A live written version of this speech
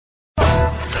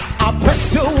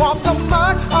to walk the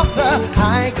mark of the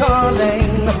high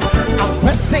calling. I'm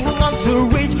pressing on to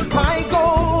reach my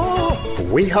goal.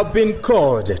 We have been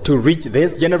called to reach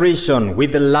this generation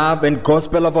with the love and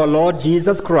gospel of our Lord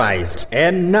Jesus Christ.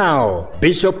 And now,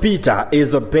 Bishop Peter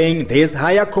is obeying this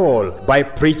higher call by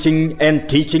preaching and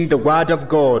teaching the Word of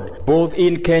God, both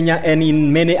in Kenya and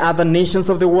in many other nations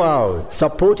of the world,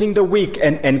 supporting the weak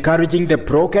and encouraging the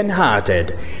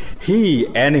brokenhearted. He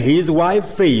and his wife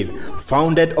Faith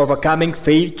founded Overcoming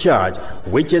Faith Church,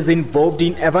 which is involved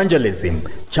in evangelism,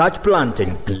 church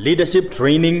planting, leadership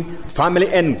training,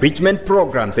 family enrichment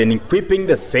programs, and equipping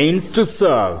the saints to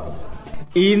serve.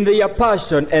 In their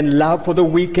passion and love for the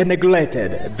weak and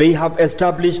neglected, they have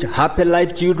established Happy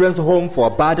Life Children's Home for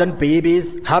abandoned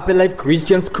babies, Happy Life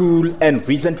Christian School, and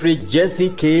recently Jesse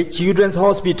K. Children's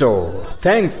Hospital.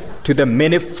 Thanks to the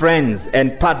many friends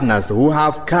and partners who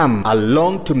have come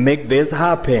along to make this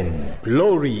happen.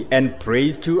 Glory and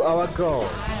praise to our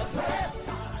God.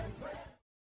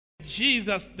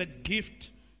 Jesus, the gift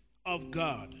of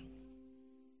God.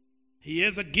 He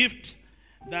is a gift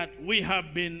that we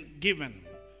have been given.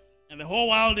 And the whole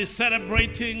world is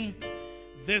celebrating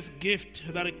this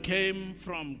gift that came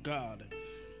from God.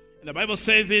 And the Bible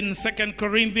says in 2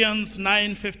 Corinthians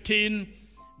 9:15,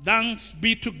 thanks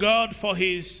be to God for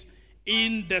his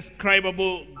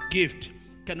indescribable gift.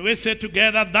 Can we say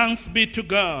together, thanks be to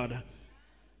God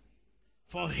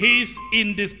for his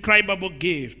indescribable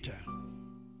gift.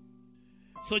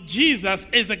 So Jesus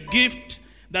is a gift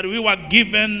that we were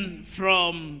given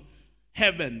from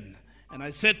heaven. And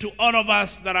I said to all of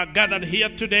us that are gathered here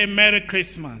today, Merry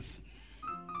Christmas.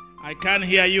 I can't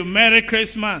hear you. Merry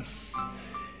Christmas.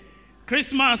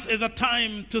 Christmas is a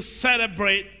time to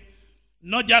celebrate,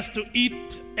 not just to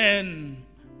eat and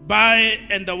buy,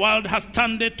 and the world has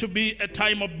turned it to be a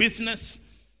time of business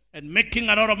and making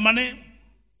a lot of money.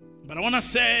 But I want to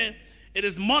say it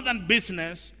is more than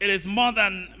business. It is more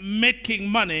than making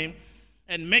money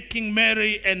and making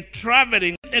merry and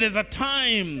traveling. It is a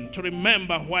time to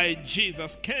remember why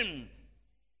Jesus came.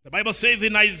 The Bible says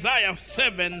in Isaiah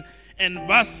 7 and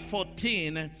verse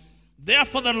 14,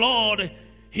 therefore the Lord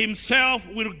himself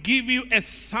will give you a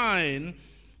sign.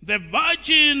 The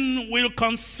virgin will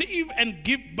conceive and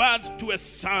give birth to a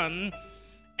son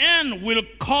and will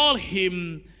call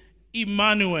him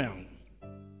Emmanuel.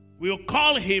 We'll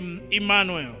call him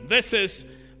Emmanuel. This is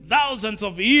thousands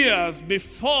of years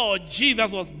before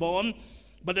Jesus was born.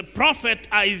 But the prophet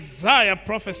Isaiah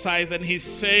prophesies, and he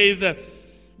says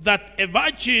that a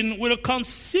virgin will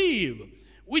conceive,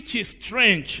 which is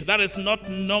strange. That is not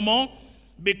normal,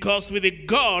 because with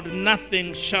God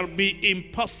nothing shall be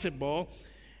impossible.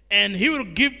 And he will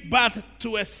give birth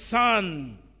to a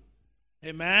son.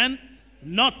 Amen?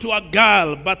 Not to a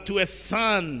girl, but to a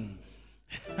son.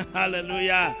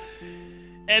 Hallelujah.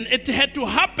 And it had to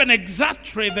happen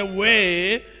exactly the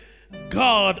way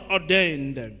God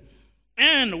ordained.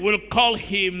 And we'll call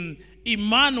him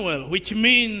Emmanuel, which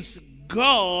means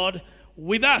God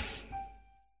with us.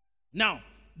 Now,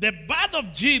 the birth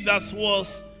of Jesus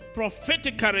was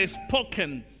prophetically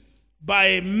spoken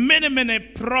by many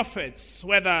prophets,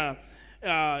 whether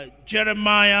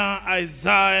Jeremiah,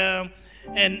 Isaiah,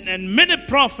 and many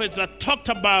prophets that talked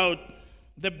about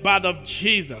the birth of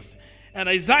Jesus. And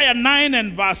Isaiah 9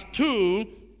 and verse 2,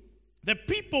 the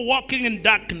people walking in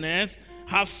darkness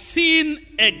have seen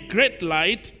a great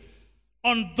light.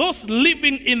 On those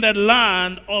living in the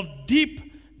land of deep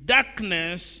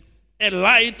darkness, a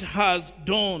light has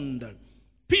dawned.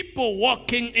 People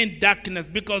walking in darkness,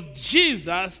 because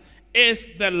Jesus is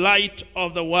the light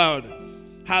of the world.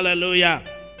 Hallelujah.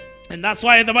 And that's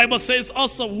why the Bible says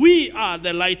also we are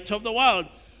the light of the world,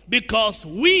 because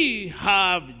we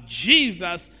have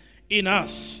Jesus in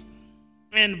us.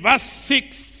 And verse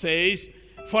 6 says,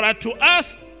 for unto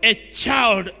us a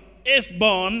child is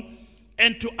born,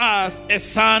 and to us a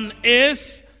son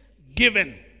is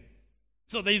given.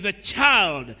 So there is a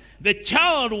child. The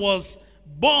child was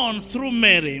born through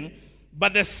Mary,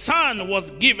 but the son was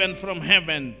given from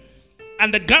heaven.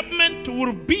 And the government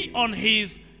will be on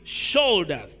his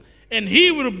shoulders, and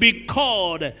he will be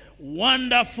called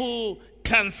Wonderful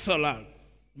Counselor,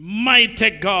 Mighty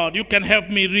God. You can help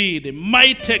me read.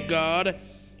 Mighty God,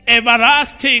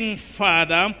 Everlasting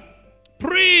Father,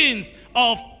 Prince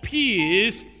of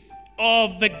Peace.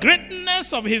 Of the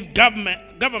greatness of his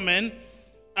government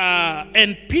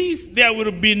and peace there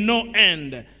will be no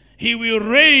end. He will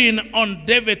reign on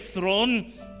David's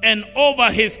throne and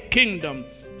over his kingdom,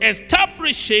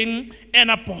 establishing and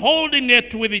upholding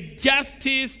it with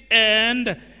justice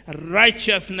and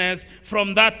righteousness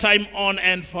from that time on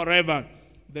and forever.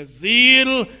 The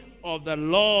zeal of the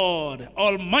Lord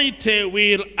Almighty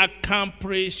will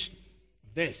accomplish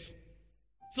this.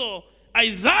 So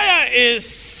Isaiah is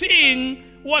seeing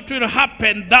what will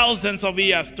happen thousands of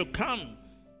years to come.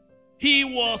 He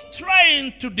was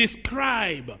trying to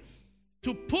describe,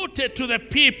 to put it to the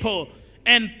people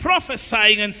and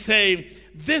prophesying and saying,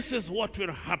 this is what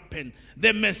will happen.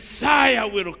 The Messiah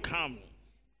will come.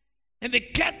 And they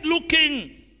kept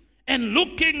looking and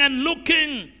looking and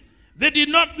looking. They did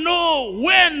not know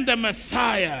when the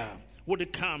Messiah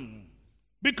would come,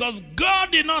 because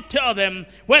God did not tell them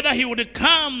whether he would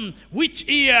come which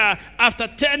year, after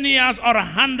 10 years or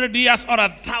 100 years or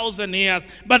 1,000 years.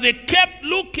 But they kept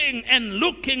looking and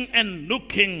looking and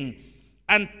looking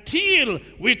until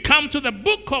we come to the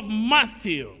book of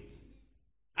Matthew.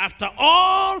 After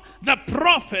all the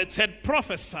prophets had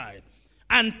prophesied,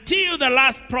 until the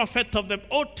last prophet of the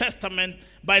Old Testament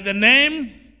by the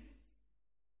name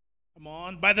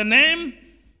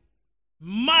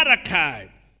Malachi.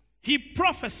 He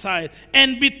prophesied.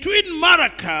 And between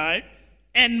Malachi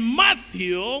and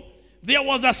Matthew, there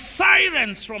was a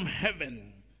silence from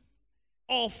heaven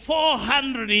of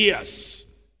 400 years.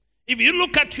 If you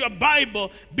look at your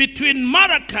Bible, between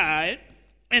Malachi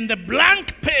and the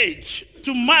blank page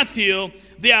to Matthew,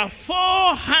 there are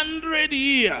 400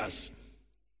 years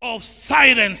of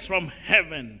silence from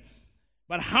heaven.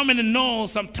 But how many know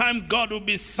sometimes God will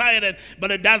be silent,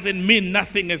 but it doesn't mean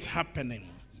nothing is happening?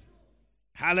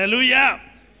 Hallelujah.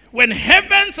 When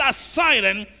heavens are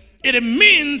silent, it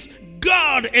means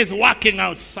God is working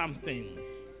out something.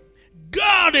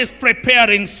 God is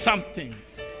preparing something.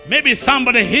 Maybe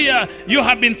somebody here, you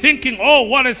have been thinking, oh,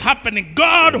 what is happening?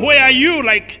 God, where are you?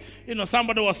 Like,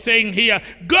 somebody was saying here,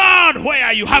 God, where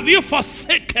are you? Have you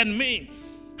forsaken me?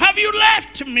 Have you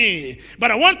left me? But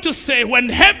I want to say, when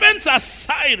heavens are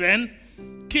silent,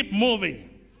 keep moving.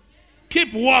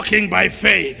 Keep walking by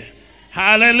faith.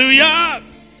 Hallelujah.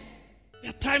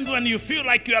 There are times when you feel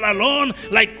like you are alone,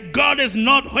 like God is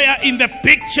not where in the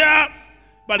picture,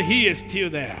 but he is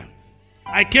still there.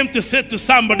 I came to say to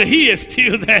somebody, he is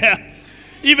still there.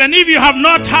 Even if you have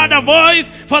not heard a voice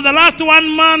for the last 1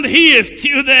 month, he is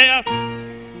still there.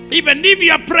 Even if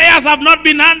your prayers have not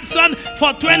been answered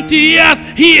for 20 years,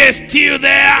 he is still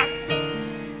there.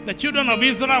 The children of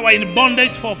Israel were in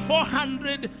bondage for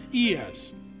 400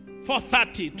 years.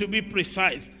 430 to be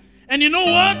precise. And you know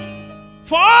what?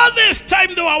 For all this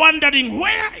time they were wondering,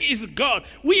 where is God?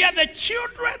 We are the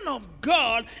children of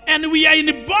God and we are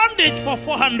in bondage for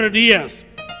 400 years.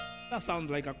 That sounds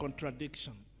like a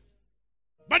contradiction.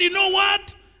 But you know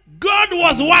what? God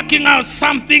was working out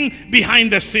something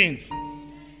behind the scenes.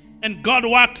 And God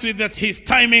works with his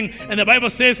timing. And the Bible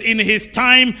says in his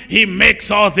time, he makes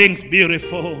all things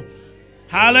beautiful.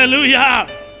 Hallelujah.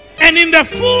 And in the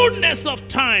fullness of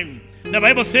time, the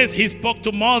Bible says he spoke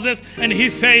to Moses and he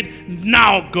said,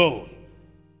 now go.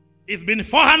 It's been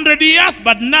 400 years,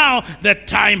 but now the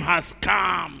time has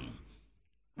come.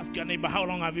 Ask your neighbor, how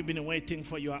long have you been waiting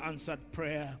for your answered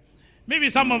prayer? Maybe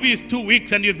some of you it's 2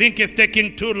 weeks and you think it's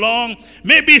taking too long.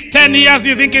 Maybe it's 10 years,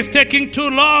 you think it's taking too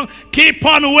long. Keep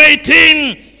on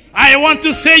waiting. I want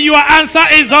to say your answer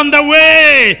is on the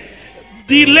way.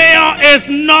 Delay is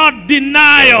not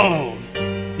denial.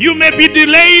 You may be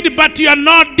delayed, but you are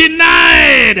not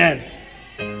denied.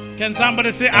 Can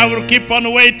somebody say, I will keep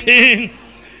on waiting?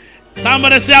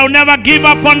 Somebody say, I will never give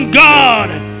up on God.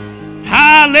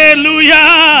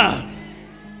 Hallelujah.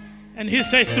 And he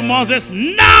says to Moses,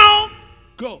 now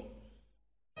go.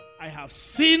 I have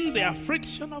seen the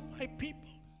affliction of my people,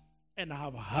 and I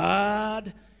have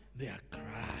heard their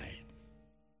cry.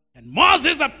 And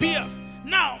Moses appears.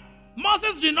 Now,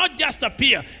 Moses did not just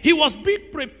appear. He was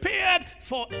being prepared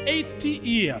for 80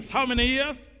 years. How many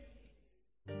years?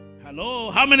 Hello?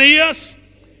 How many years?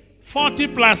 40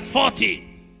 plus 40.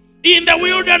 In the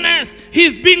wilderness,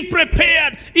 he's being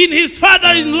prepared. In his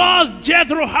father-in-law's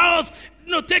Jethro house,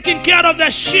 taking care of the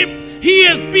sheep, he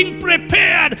is being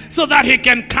prepared so that he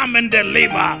can come and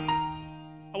deliver.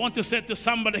 I want to say to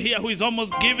somebody here who is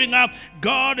almost giving up,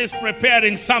 God is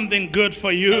preparing something good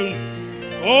for you.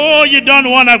 Oh, you don't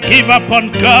want to give up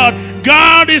on God.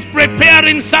 God is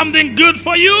preparing something good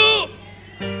for you.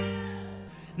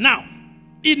 Now,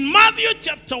 in Matthew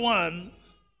chapter 1,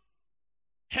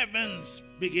 heavens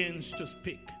begins to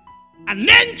speak. An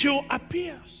angel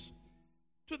appears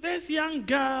to this young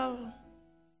girl,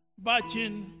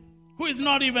 virgin, who is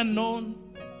not even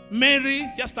known. Mary,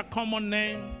 just a common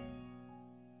name.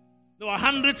 There were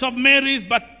hundreds of Marys,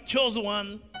 but chose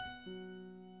one.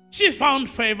 She found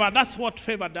favor. That's what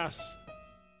favor does.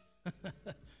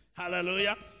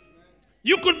 Hallelujah.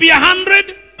 You could be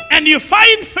 100 and you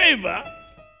find favor.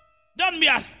 Don't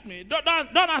ask me. Don't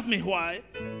ask me why.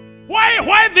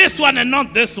 Why this one and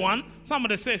not this one?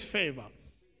 Somebody says favor.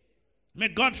 May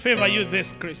God favor you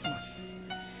this Christmas.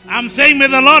 I'm saying may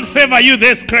the Lord favor you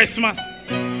this Christmas.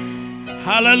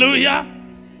 Hallelujah.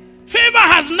 Favor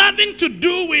has nothing to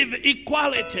do with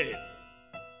equality.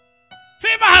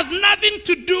 Favor has nothing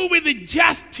to do with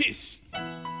justice.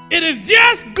 It is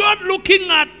just God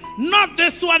looking at not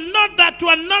this one, not that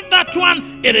one, not that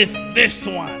one. It is this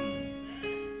one.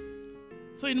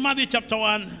 So in Matthew chapter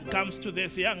 1 comes to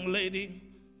this young lady,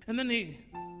 and then the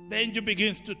angel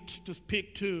begins to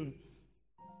speak to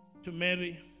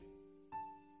Mary.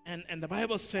 And the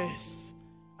Bible says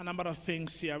a number of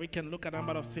things here. We can look at a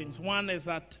number of things. One is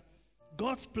that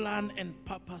God's plan and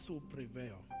purpose will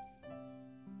prevail.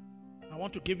 I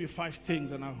want to give you 5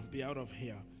 things and I'll be out of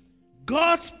here.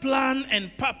 God's plan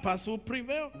and purpose will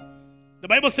prevail. The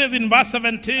Bible says in verse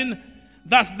 17,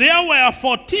 thus there were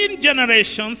 14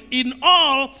 generations in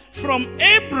all from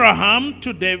Abraham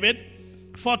to David,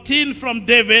 14 from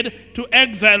David to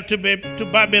exile to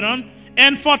Babylon,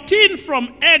 and 14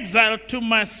 from exile to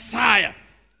Messiah.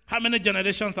 How many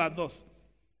generations are those?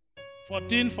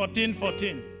 14.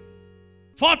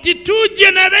 42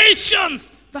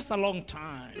 generations. That's a long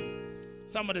time.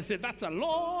 Somebody said, that's a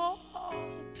long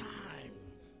time.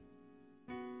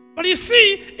 But you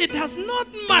see, it does not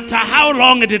matter how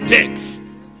long it takes.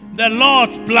 The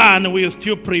Lord's plan will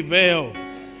still prevail.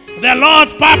 The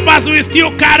Lord's purpose will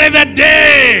still carry the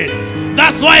day.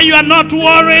 That's why you are not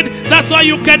worried. That's why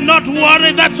you cannot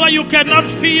worry. That's why you cannot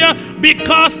fear.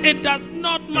 Because it does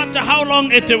not matter how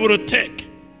long it will take.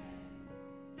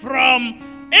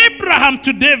 From Abraham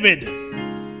to David.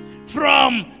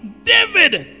 From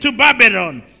David to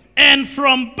Babylon. And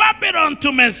from Babylon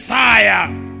to Messiah.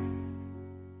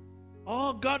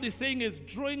 All God is saying is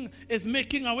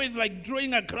making a way. It's like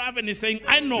drawing a graph and he's saying,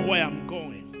 I know where I'm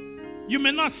going. You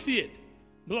may not see it.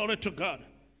 Glory to God.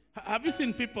 Have you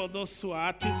seen people, those who are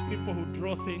artists, people who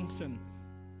draw things? And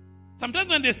sometimes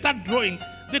when they start drawing,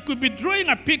 they could be drawing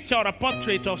a picture or a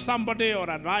portrait of somebody or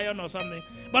a lion or something.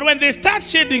 But when they start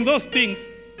shading those things,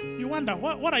 you wonder,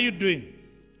 what are you doing?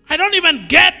 I don't even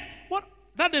get what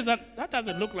that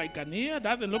doesn't look like an ear,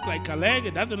 doesn't look like a leg,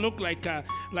 it doesn't look like a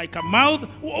mouth.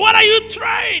 What are you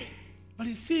trying? But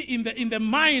you see, in the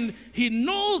mind, he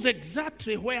knows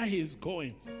exactly where he is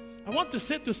going. I want to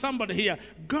say to somebody here,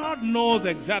 God knows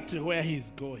exactly where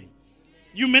he's going.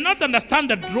 You may not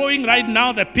understand the drawing right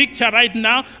now, the picture right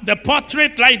now, the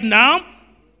portrait right now.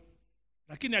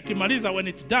 Lakini akimaliza, when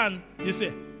it's done, you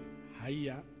say,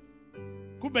 haya.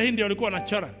 Kumbe hii ndio ulikuwa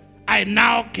unachora. I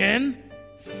now can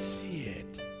see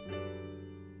it.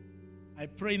 I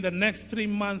pray in the next 3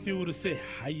 months you will say,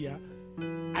 haya.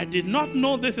 I did not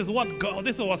know this was what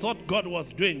God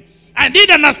was doing. I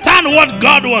didn't understand what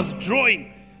God was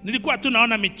drawing. Nilikuwa tu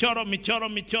naona michoro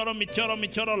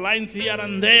lines here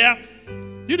and there.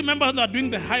 Do you remember how they were doing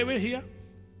the highway here?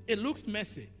 It looks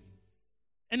messy.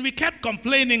 And we kept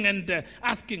complaining and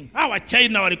asking, how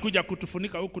China walikuja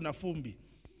kutufunika huku na fumbi?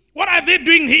 What are they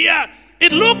doing here?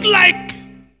 It looked like,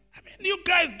 you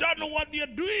guys don't know what you're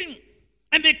doing.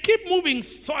 And they keep moving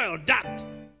soil, dirt.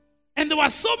 And there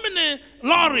were so many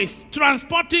lorries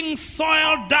transporting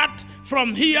soil, dirt,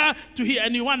 from here to here.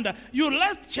 And you wonder, you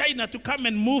left China to come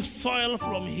and move soil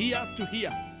from here to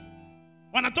here.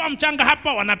 Wanatoa mchanga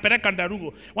hapa, wanapeleka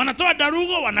Darugo. Wanatoa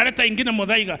Darugo, wanaleta ingine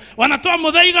Muthaiga. Wanatoa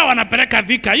Muthaiga, wanapeleka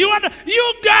Thika. You wonder,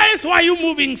 you guys, why are you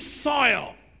moving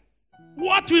soil?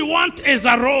 What we want is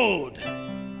a road.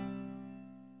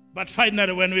 But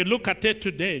finally, when we look at it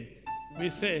today, we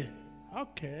say,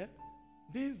 okay,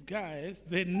 these guys,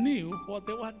 they knew what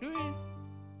they were doing.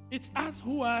 It's us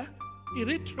who are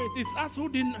illiterate. It's us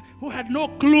who had no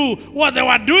clue what they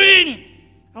were doing.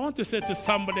 I want to say to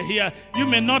somebody here, you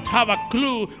may not have a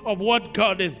clue of what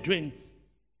God is doing.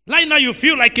 Right now you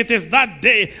feel like it is that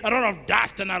day, a lot of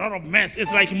dust and a lot of mess.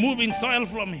 It's like moving soil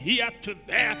from here to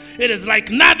there. It is like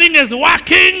nothing is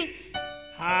working.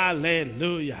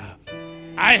 Hallelujah.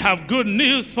 I have good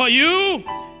news for you.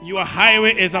 Your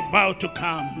highway is about to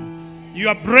come.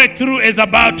 Your breakthrough is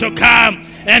about to come.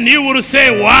 And you will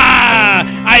say, wow,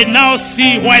 I now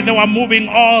see why they were moving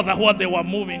all that what they were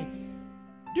moving.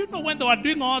 Do you know when they were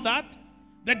doing all that?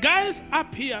 The guys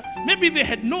up here, maybe they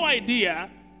had no idea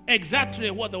exactly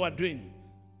what they were doing.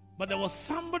 But there was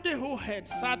somebody who had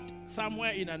sat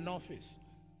somewhere in an office.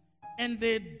 And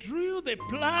they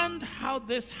planned how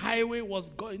this highway was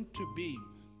going to be.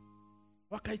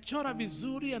 Wakaichora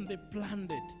vizuri, and they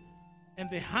planned it. And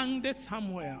they hung it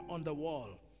somewhere on the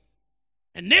wall.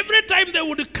 And every time they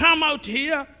would come out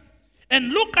here and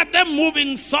look at them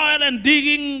moving soil and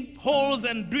digging holes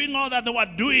and doing all that they were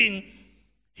doing,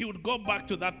 he would go back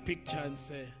to that picture and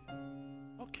say,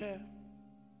 okay,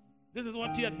 this is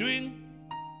what you're doing,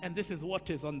 and this is what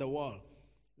is on the wall.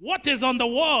 What is on the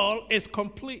wall is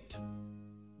complete.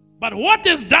 But what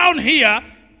is down here,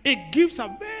 it gives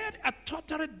a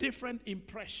totally different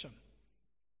impression.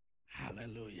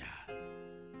 Hallelujah.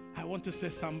 I want to say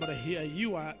somebody here,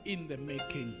 you are in the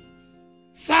making.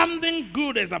 Something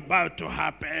good is about to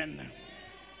happen.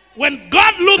 When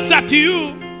God looks at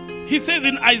you, he says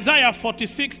in Isaiah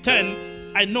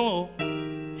 46:10, I know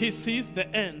he sees the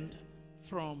end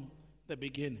from the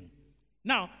beginning.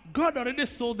 Now, God already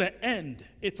saw the end.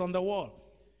 It's on the wall.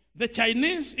 The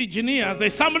Chinese engineers,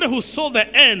 there's somebody who saw the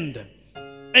end,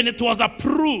 and it was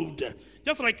approved.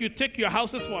 Just like you take your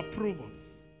houses for approval.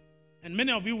 And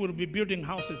many of you will be building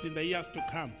houses in the years to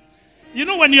come. You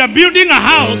know, when you are building a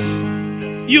house,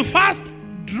 you first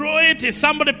draw it, if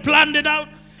somebody planned it out,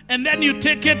 and then you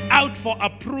take it out for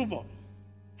approval.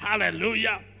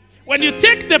 Hallelujah. When you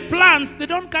take the plans, they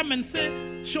don't come and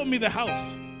say, show me the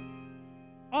house.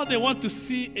 All they want to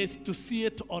see is to see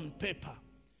it on paper.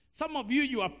 Some of you,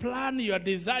 your plan, your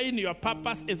design, your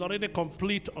purpose is already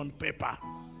complete on paper.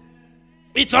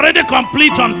 It's already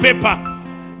complete on paper.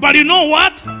 But you know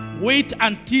what? Wait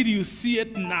until you see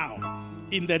it now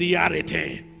in the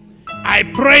reality. I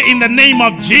pray in the name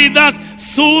of Jesus,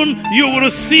 soon you will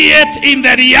see it in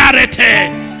the reality.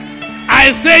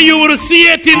 I say you will see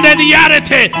it in the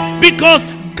reality because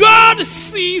God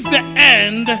sees the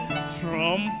end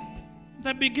from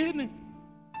the beginning.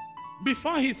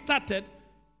 Before he started,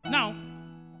 now,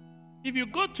 if you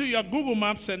go to your Google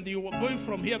Maps and you are going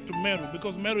from here to Meru,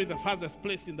 because Meru is the farthest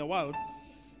place in the world,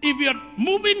 if you're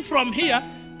moving from here,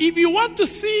 if you want to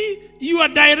see your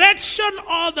direction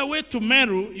all the way to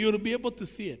Meru, you'll be able to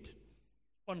see it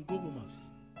on Google Maps.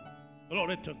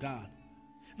 Glory to God.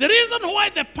 The reason why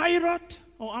the pirate,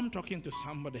 I'm talking to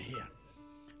somebody here.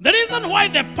 The reason why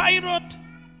the pirate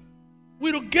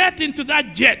will get into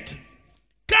that jet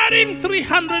carrying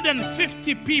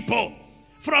 350 people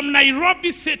from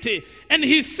Nairobi City, and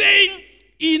he's saying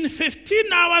in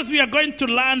 15 hours we are going to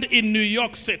land in New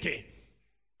York City.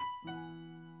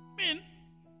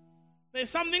 There's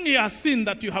something he has seen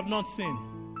that you have not seen.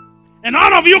 And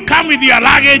all of you come with your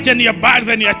luggage and your bags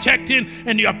and your checked in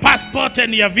and your passport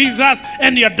and your visas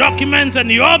and your documents,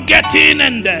 and you all get in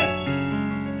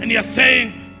and you're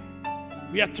saying,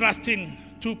 we are trusting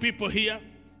two people here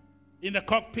in the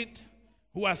cockpit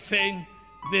who are saying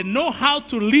they know how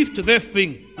to lift this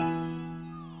thing.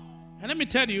 And let me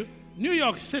tell you, New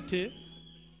York City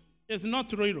is not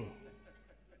Ruiru.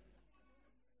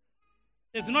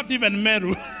 It's not even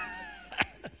Meru.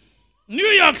 New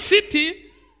York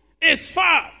City is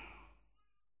far.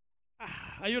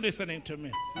 Are you listening to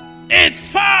me? It's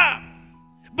far.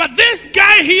 But this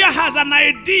guy here has an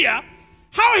idea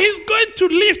how he's going to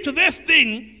lift this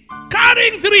thing,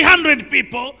 carrying 300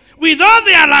 people with all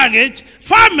their luggage,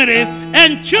 families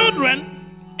and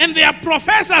children, and there are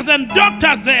professors and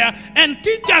doctors there, and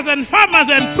teachers and farmers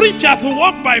and preachers who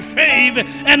walk by faith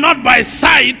and not by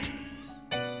sight.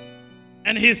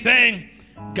 And he's saying,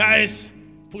 guys,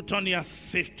 put on your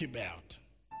safety belt.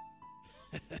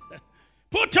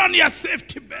 Put on your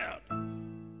safety belt.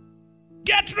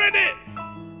 Get ready.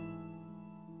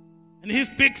 And he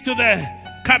speaks to the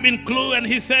cabin crew and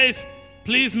he says,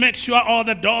 please make sure all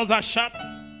the doors are shut.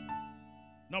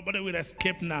 Nobody will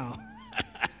escape now.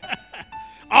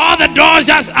 All the doors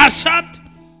are shut.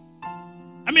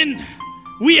 I mean,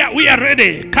 we are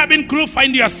ready. Cabin crew,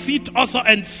 find your seat also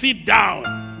and sit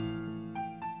down.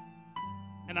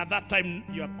 And at that time,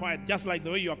 you are quiet. Just like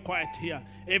the way you are quiet here,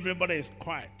 everybody is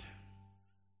quiet.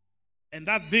 And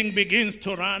that thing begins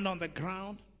to run on the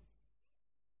ground.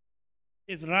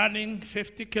 It's running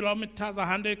 50 kilometers,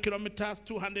 100 kilometers,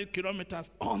 200 kilometers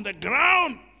on the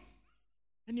ground.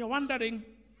 And you're wondering,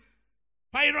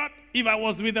 pirate, if I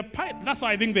was with a pirate, that's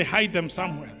why I think they hide them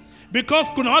somewhere. Because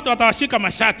kuna watu watawashika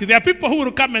mashati. There are people who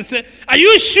will come and say, are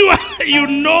you sure you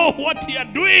know what you are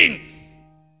doing?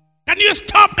 Can you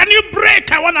stop? Can you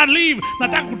break? I want to leave.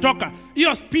 Nataka kutoka.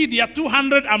 Your speed, you're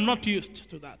 200. I'm not used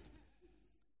to that.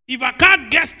 If a car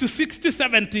gets to 60,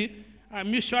 70,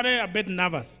 I'm usually a bit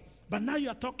nervous. But now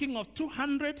you're talking of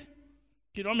 200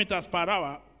 kilometers per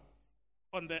hour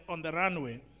on the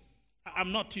runway.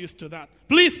 I'm not used to that.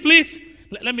 Please,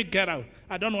 let me get out.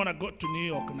 I don't want to go to New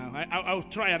York now. I'll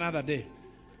try another day.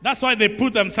 That's why they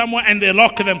put them somewhere and they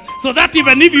lock them. So that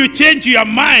even if you change your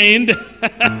mind,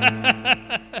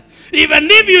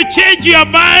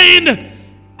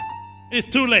 it's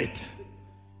too late.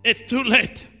 It's too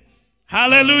late.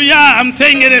 Hallelujah. I'm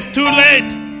saying it is too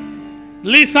late.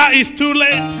 Lisa is too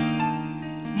late.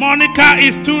 Monica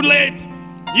is too late.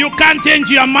 You can't change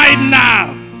your mind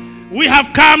now. We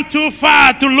have come too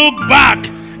far to look back.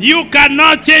 You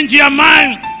cannot change your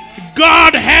mind.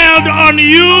 God held on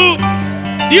you.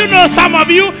 Do you know some of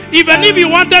you, even if you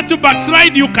wanted to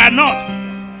backslide, you cannot.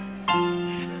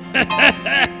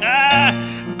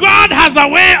 God has a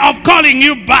way of calling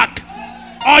you back.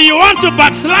 Or you want to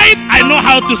backslide, I know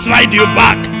how to slide you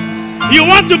back. You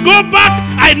want to go back,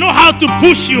 I know how to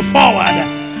push you forward.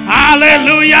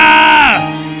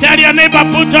 Hallelujah. Tell your neighbor,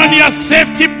 put on your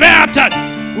safety belt.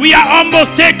 We are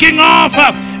almost taking off,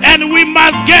 and we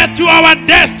must get to our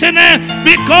destiny,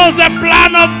 because the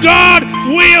plan of God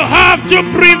will have to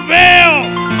prevail.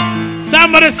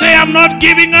 Somebody say, I'm not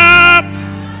giving up.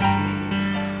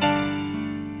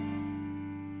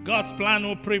 God's plan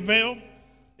will prevail.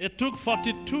 It took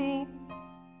 42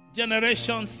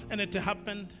 generations and it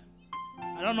happened.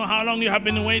 I don't know how long you have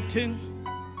been waiting.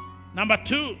 Number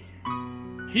 2,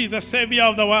 He's the Savior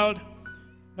of the world.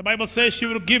 The Bible says she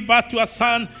will give birth to a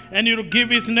son, and you will give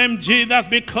his name Jesus,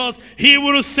 because he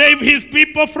will save his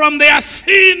people from their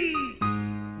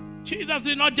sin. Jesus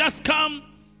did not just come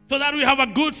so that we have a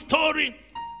good story.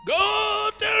 Go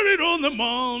tell it on the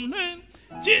mountain.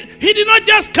 He did not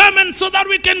just come and so that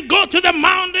we can go to the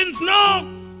mountains.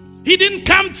 No. He didn't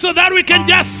come so that we can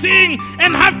just sing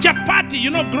and have chapati. You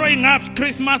know, growing up,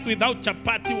 Christmas without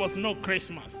chapati was no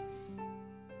Christmas.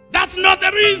 That's not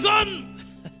the reason.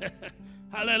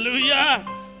 Hallelujah.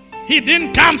 He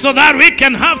didn't come so that we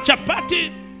can have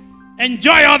chapati.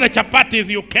 Enjoy all the chapatis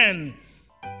you can.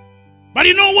 But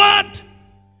you know what?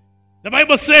 The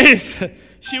Bible says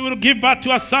she will give birth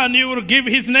to a son. You will give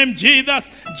his name Jesus.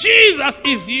 Jesus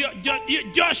is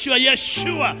Joshua.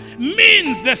 Yeshua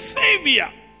means the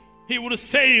Savior. He will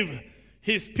save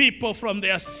his people from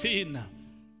their sin.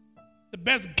 The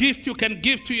best gift you can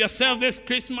give to yourself this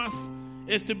Christmas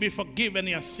is to be forgiven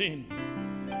your sin.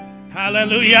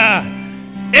 Hallelujah.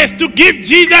 Is to give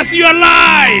Jesus your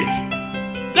life.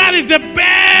 That is the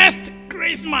best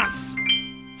Christmas.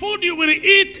 Food you will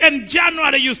eat in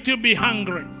January, you still be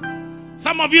hungry.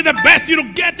 Some of you, the best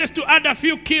you'll get is to add a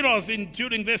few kilos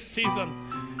during this season.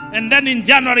 And then in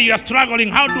January, you are struggling.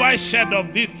 How do I shed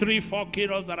off these 3-4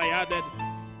 kilos that I added?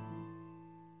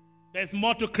 There's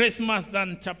more to Christmas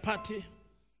than chapati.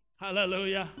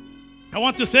 Hallelujah. I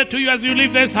want to say to you as you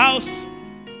leave this house,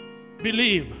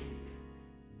 believe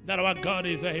that our God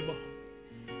is able.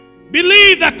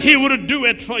 Believe that he will do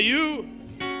it for you.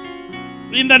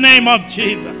 In the name of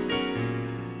Jesus.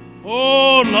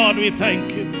 Oh, Lord, we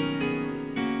thank you.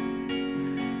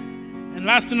 And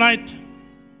last night,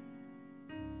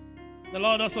 the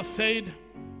Lord also said,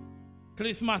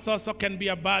 Christmas also can be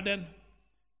a burden,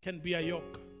 can be a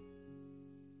yoke,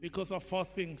 because of 4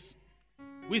 things.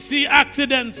 We see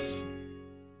accidents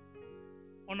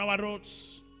on our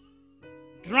roads.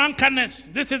 Drunkenness.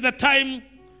 This is the time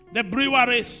the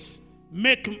breweries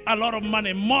make a lot of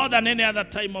money, more than any other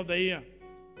time of the year.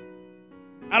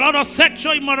 A lot of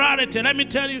sexual immorality. Let me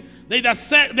tell you, there's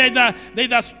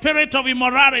a spirit of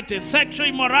immorality, sexual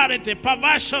immorality,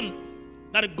 perversion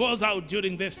that goes out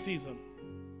during this season.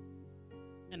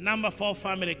 And number 4,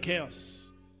 family chaos.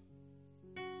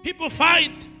 People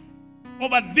fight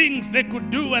over things they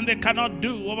could do and they cannot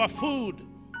do, over food.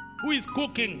 Who is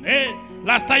cooking? Hey,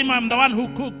 last time I'm the one who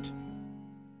cooked.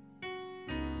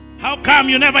 How come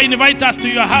you never invite us to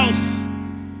your house?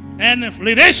 And if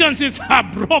relationships are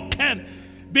broken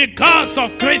because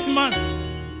of Christmas,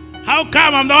 how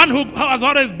come I'm the one who has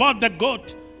always bought the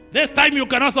goat? This time you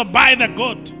can also buy the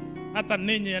goat. Hata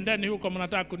ninyi, and then huko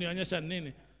mnataka kunionyesha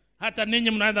nini? Hata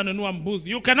ninyi mnaenda nunua mbuzi.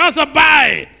 You can also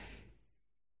buy.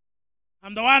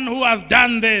 I'm the one who has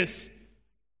done this.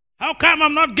 How come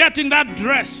I'm not getting that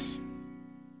dress?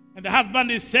 And the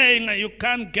husband is saying, you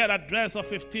can't get a dress of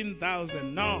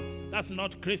 15,000. No, that's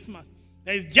not Christmas.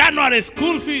 There is January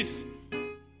school fees.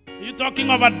 You're talking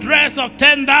of a dress of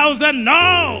 10,000?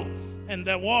 No. And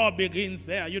the war begins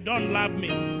there. You don't love me.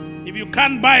 If you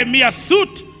can't buy me a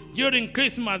suit during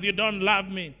Christmas, you don't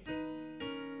love me.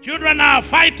 Children are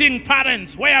fighting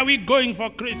parents. Where are we going for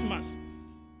Christmas?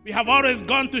 We have always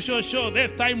gone to show.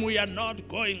 This time we are not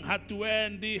going.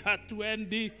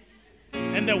 Hatuendi.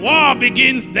 And the war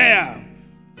begins there.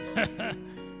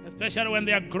 Especially when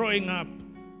they are growing up.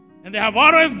 And they have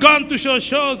always gone to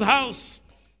Shosho's house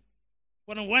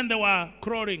when they were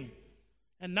crawling.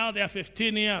 And now they are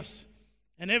 15 years.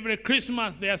 And every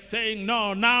Christmas they are saying,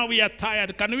 no, now we are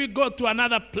tired. Can we go to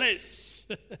another place?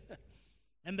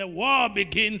 And the war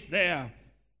begins there.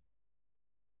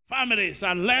 Families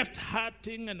are left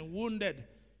hurting and wounded.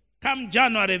 Come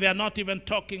January, they are not even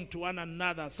talking to one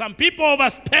another. Some people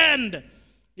overspend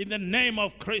in the name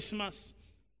of Christmas.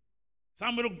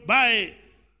 Some will buy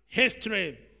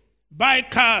history, buy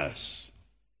cars,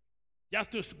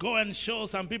 just to go and show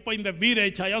some people in the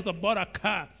village, I also bought a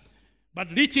car. But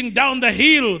reaching down the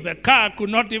hill, the car could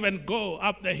not even go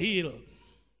up the hill.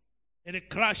 It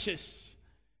crashes.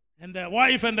 And the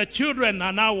wife and the children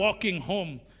are now walking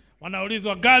home.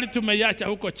 Wanaulizwa gari tumeyacha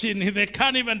huko chini. They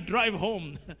can't even drive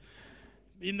home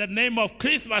in the name of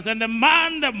Christmas. And the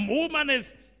woman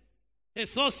is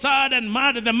so sad and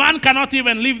mad. The man cannot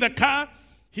even leave the car.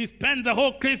 He spends the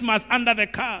whole Christmas under the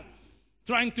car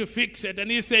trying to fix it.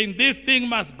 And he's saying, this thing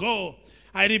must go.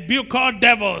 I rebuke all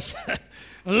devils.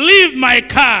 Leave my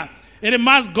car. It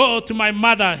must go to my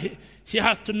mother. She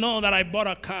has to know that I bought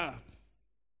a car.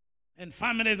 And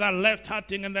families are left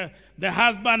hurting, and the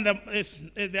husband,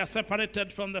 they are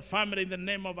separated from the family in the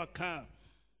name of a car.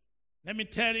 Let me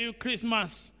tell you,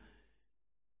 Christmas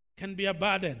can be a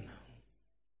burden.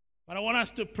 But I want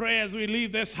us to pray as we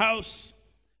leave this house,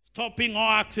 stopping all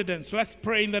accidents. Let's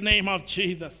pray in the name of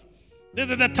Jesus. This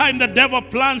is the time the devil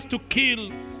plans to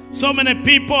kill so many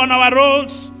people on our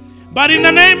roads. But in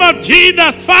the name of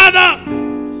Jesus, Father,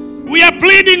 we are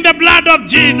pleading the blood of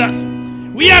Jesus.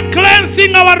 We are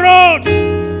cleansing our roads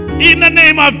in the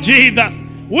name of Jesus.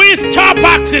 We stop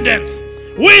accidents.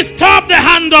 We stop the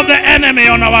hand of the enemy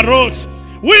on our roads.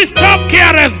 We stop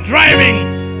careless driving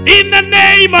in the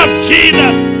name of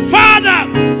Jesus.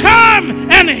 Father, come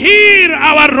and heal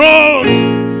our roads.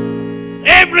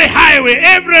 Every highway,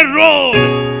 every road.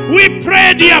 We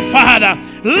pray, dear Father,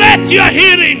 let your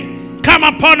healing come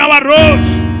upon our roads.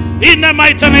 In the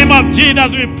mighty name of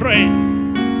Jesus, we pray.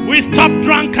 We stop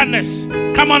drunkenness.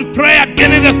 Come on, pray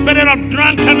against the spirit of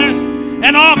drunkenness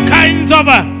and all kinds of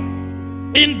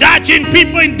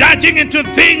people indulging into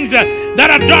things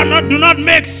that do not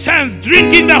make sense.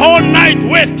 Drinking the whole night,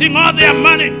 wasting all their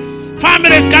money.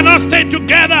 Families cannot stay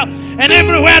together, and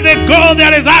everywhere they go,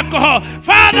 there is alcohol.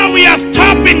 Father, we are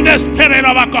stopping the spirit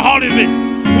of alcoholism.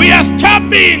 We are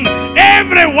stopping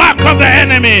every work of the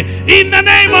enemy. In the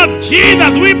name of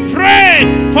Jesus, we pray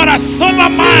for a sober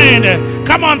mind.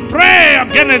 Come on, pray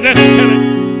against the spirit.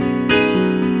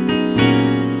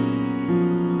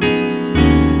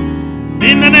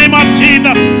 In the name of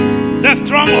Jesus, the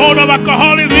stronghold of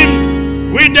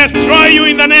alcoholism, we destroy you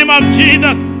in the name of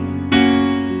Jesus.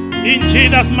 In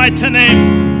Jesus' mighty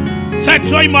name.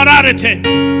 Sexual immorality,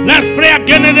 let's pray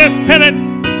against the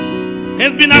spirit.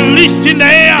 Has been unleashed in the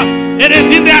air. It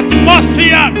is in the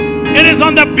atmosphere. It is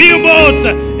on the billboards.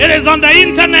 It is on the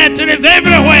internet. It is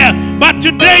everywhere. But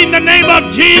today, in the name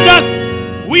of Jesus,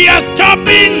 we are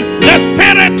stopping the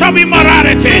spirit of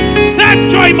immorality,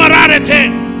 sexual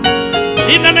immorality.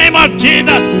 In the name of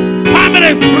Jesus,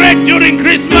 families break during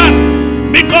Christmas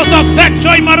because of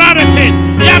sexual immorality.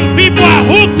 Young people are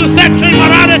hooked to sexual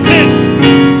immorality.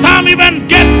 Some even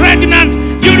get pregnant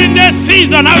during this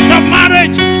season out of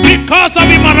marriage because of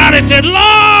immorality.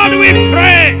 Lord, we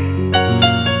pray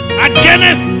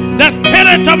against the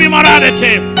spirit of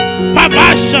immorality,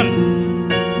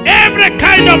 perversion, every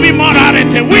kind of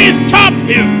immorality. We stop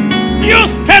you, you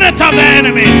spirit of the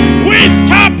enemy. We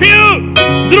stop you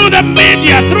through the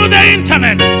media, through the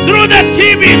internet, through the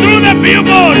TV, through the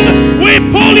billboards. We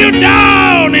pull you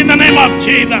down in the name of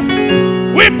Jesus.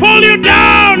 We pull you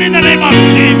down in the name of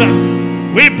Jesus.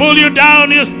 We pull you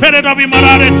down, you spirit of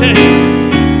immorality.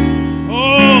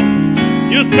 Oh,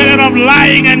 you spirit of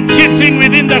lying and cheating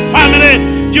within the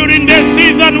family. During this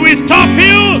season, we stop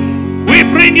you. We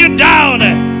bring you down.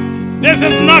 This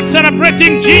is not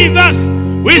celebrating Jesus.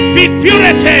 We speak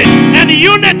purity and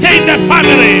unity in the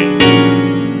family.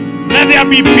 Let there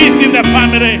be peace in the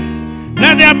family.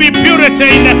 Let there be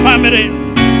purity in the family.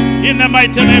 In the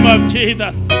mighty name of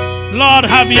Jesus. Lord,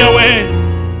 have your way.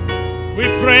 We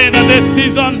pray that this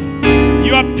season,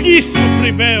 your peace will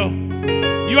prevail.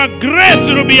 Your grace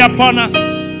will be upon us.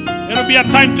 It will be a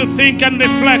time to think and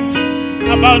reflect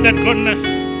about the goodness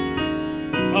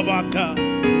of our God.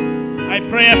 I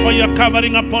pray for your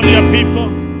covering upon your people.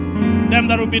 Them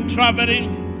that will be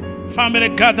traveling, family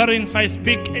gatherings, I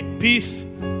speak peace.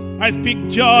 I speak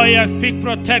joy. I speak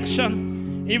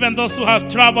protection. Even those who have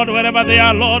traveled wherever they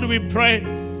are, Lord, we pray.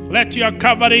 Let your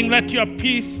covering, let your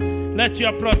peace, let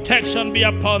your protection be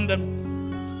upon them.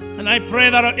 And I pray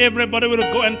that everybody will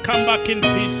go and come back in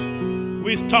peace.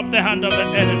 We stop the hand of the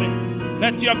enemy.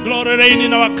 Let your glory reign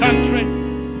in our country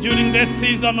during this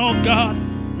season, oh God.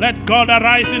 Let God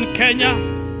arise in Kenya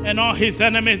and all his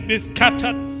enemies be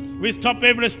scattered. We stop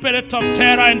every spirit of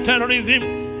terror and terrorism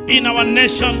in our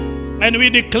nation. And we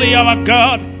declare, our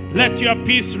God, let your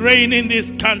peace reign in this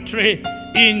country.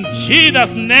 In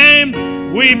Jesus'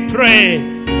 name we pray.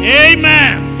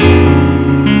 Amen.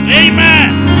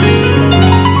 Amen.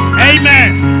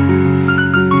 Amen.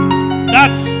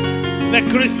 That's the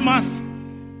Christmas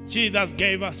Jesus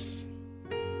gave us.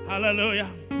 Hallelujah.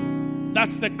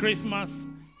 That's the Christmas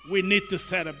we need to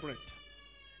celebrate.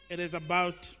 It is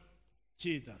about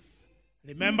Jesus.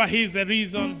 Remember, He is the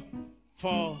reason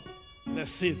for the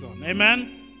season.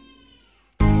 Amen.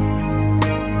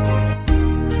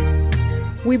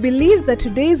 We believe that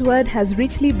today's word has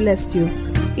richly blessed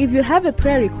you. If you have a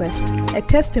prayer request, a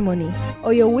testimony,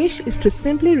 or your wish is to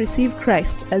simply receive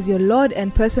Christ as your Lord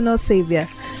and personal Savior,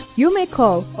 you may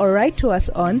call or write to us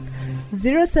on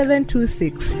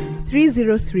 0726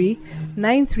 303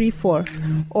 934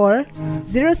 or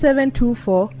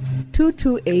 0724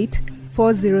 228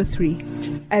 403.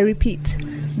 I repeat,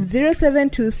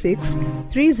 0726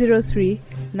 303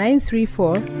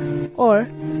 934 or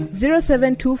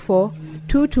 0724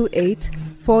 228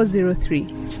 403.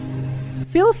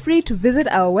 Feel free to visit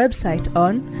our website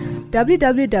on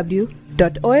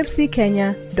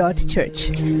www.ofckenya.church,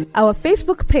 our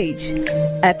Facebook page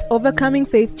at Overcoming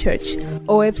Faith Church,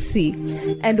 OFC,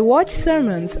 and watch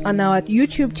sermons on our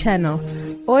YouTube channel,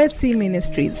 OFC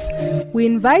Ministries. We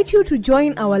invite you to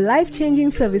join our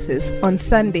life-changing services on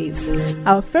Sundays.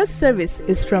 Our first service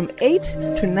is from 8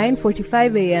 to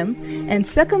 9:45 a.m. and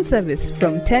second service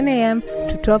from 10 a.m.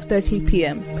 to 12:30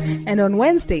 p.m. and on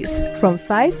Wednesdays from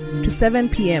 5 to 7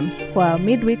 p.m. for our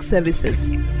midweek services.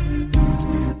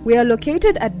 We are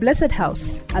located at Blessed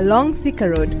House along Thika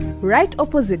Road, right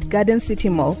opposite Garden City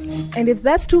Mall. And if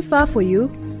that's too far for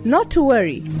you, not to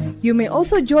worry. You may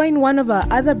also join one of our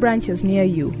other branches near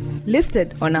you,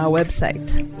 listed on our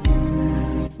website.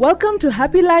 Welcome to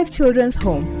Happy Life Children's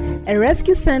Home, a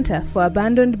rescue center for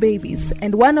abandoned babies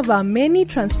and one of our many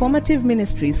transformative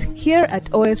ministries here at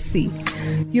OFC.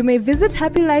 You may visit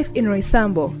Happy Life in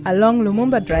Roysambo along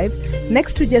Lumumba Drive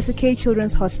next to Jesse K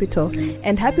Children's Hospital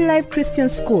and Happy Life Christian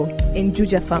School in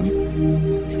Jujafam.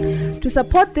 To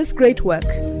support this great work,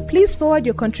 please forward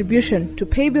your contribution to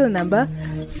paybill number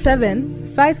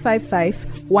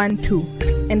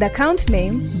 755512 and account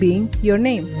name being your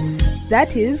name.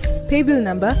 That is paybill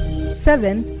number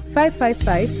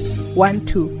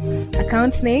 755512,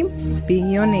 account name being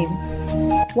your name.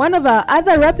 One of our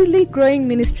other rapidly growing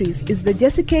ministries is the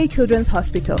Jesse K Children's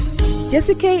Hospital.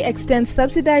 Jesse K extends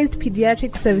subsidized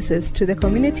pediatric services to the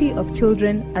community of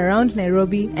children around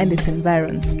Nairobi and its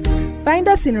environs. Find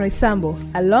us in Roysambo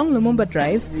along Lumumba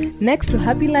Drive next to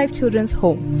Happy Life Children's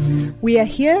Home. We are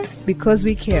here because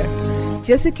we care.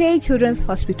 Jesse K Children's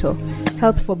Hospital,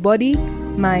 health for body,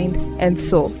 mind, and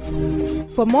soul.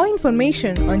 For more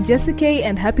information on Jesse K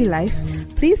and Happy Life,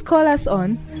 please call us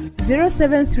on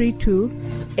 0732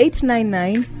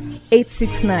 899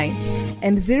 869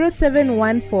 and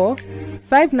 0714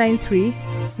 593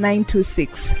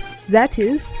 926. That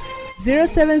is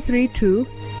 0732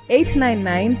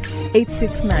 899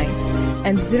 869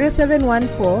 and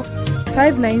 0714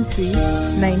 593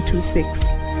 926.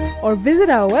 Or visit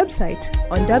our website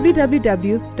on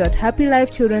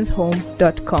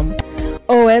www.happylifechildren'shome.com.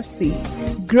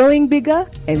 OFC, growing bigger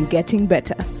and getting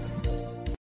better.